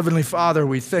 Heavenly Father,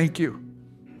 we thank you.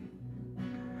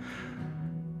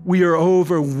 We are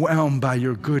overwhelmed by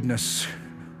your goodness.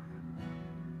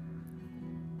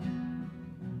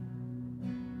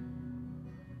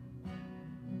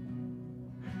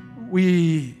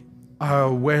 We are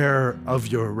aware of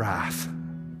your wrath.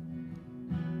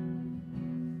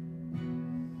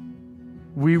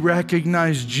 We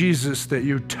recognize, Jesus, that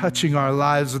you're touching our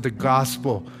lives with the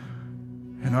gospel,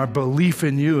 and our belief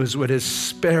in you is what has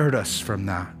spared us from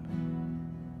that.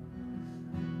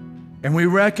 And we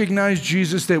recognize,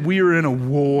 Jesus, that we are in a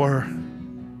war,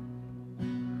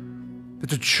 that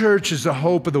the church is the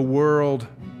hope of the world.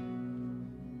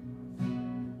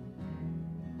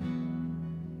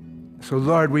 So,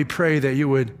 Lord, we pray that you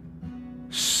would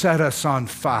set us on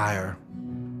fire.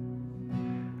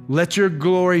 Let your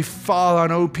glory fall on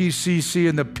OPCC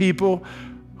and the people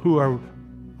who are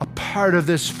a part of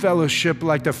this fellowship,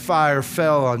 like the fire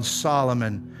fell on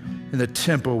Solomon in the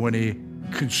temple when he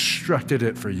constructed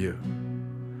it for you.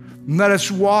 And let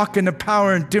us walk in the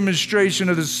power and demonstration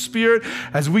of the Spirit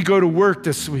as we go to work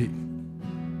this week,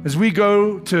 as we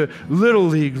go to Little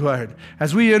League, Lord,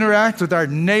 as we interact with our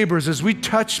neighbors, as we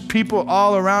touch people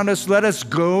all around us. Let us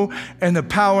go in the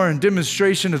power and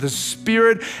demonstration of the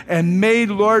Spirit. And may,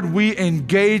 Lord, we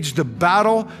engage the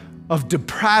battle of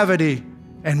depravity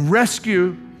and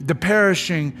rescue the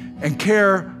perishing and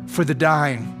care for the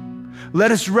dying. Let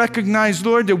us recognize,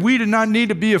 Lord, that we do not need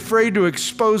to be afraid to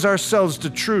expose ourselves to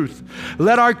truth.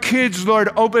 Let our kids, Lord,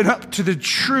 open up to the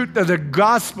truth of the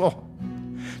gospel,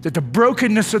 that the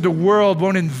brokenness of the world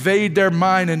won't invade their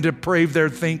mind and deprave their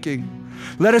thinking.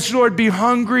 Let us, Lord, be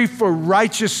hungry for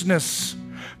righteousness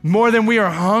more than we are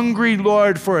hungry,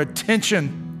 Lord, for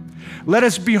attention. Let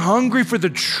us be hungry for the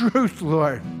truth,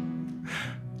 Lord.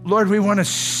 Lord, we want to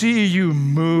see you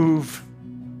move.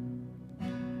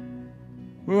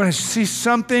 We want to see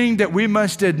something that we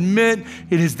must admit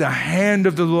it is the hand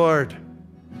of the Lord.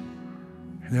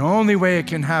 And the only way it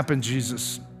can happen,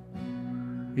 Jesus,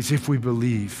 is if we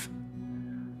believe.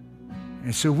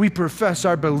 And so we profess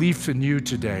our belief in you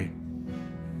today.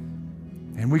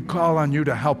 And we call on you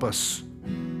to help us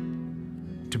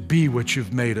to be what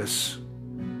you've made us.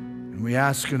 And we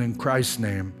ask it in Christ's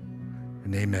name,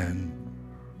 and amen.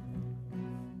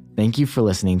 Thank you for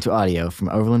listening to audio from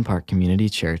Overland Park Community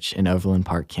Church in Overland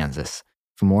Park, Kansas.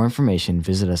 For more information,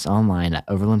 visit us online at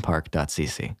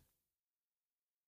overlandpark.cc.